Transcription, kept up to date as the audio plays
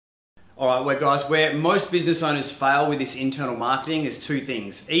All right, where most business owners fail with this internal marketing is two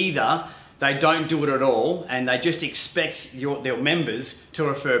things. Either they don't do it at all and they just expect their members to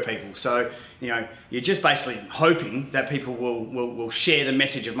refer people. So, you're just basically hoping that people will share the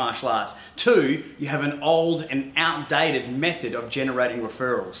message of martial arts. Two, you have an old and outdated method of generating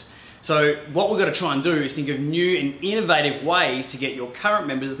referrals. So what we've got to try and do is think of new and innovative ways to get your current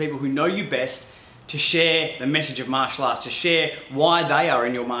members, the people who know you best, to share the message of martial arts, to share why they are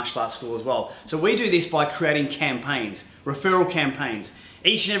in your martial arts school as well. So we do this by creating campaigns, referral campaigns.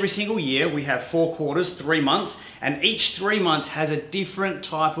 Each and every single year we have 4 quarters, 3 months, and each 3 months has a different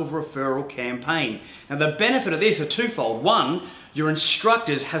type of referral campaign. Now the benefit of this are twofold. One, your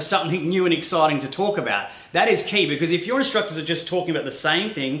instructors have something new and exciting to talk about. That is key, because if your instructors are just talking about the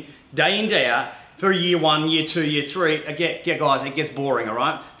same thing day in, day out, for year 1, year 2, year 3, guys, it gets boring, all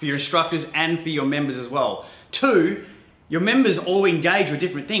right? For your instructors and for your members as well. 2, your members all engage with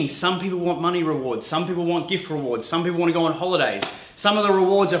different things. Some people want money rewards, some people want gift rewards, some people want to go on holidays. Some of the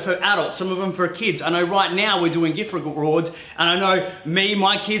rewards are for adults, some of them for kids. I know right now we're doing gift rewards, and I know me,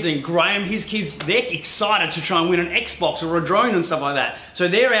 my kids, and Graham, his kids, they're excited to try and win an Xbox or a drone and stuff like that. So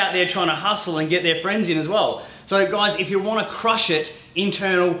they're out there trying to hustle and get their friends in as well. So guys, if you want to crush it,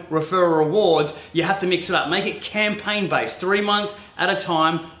 internal referral rewards, you have to mix it up. Make it campaign based, 3 months at a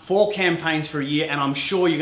time, 4 campaigns for a year, and I'm sure you're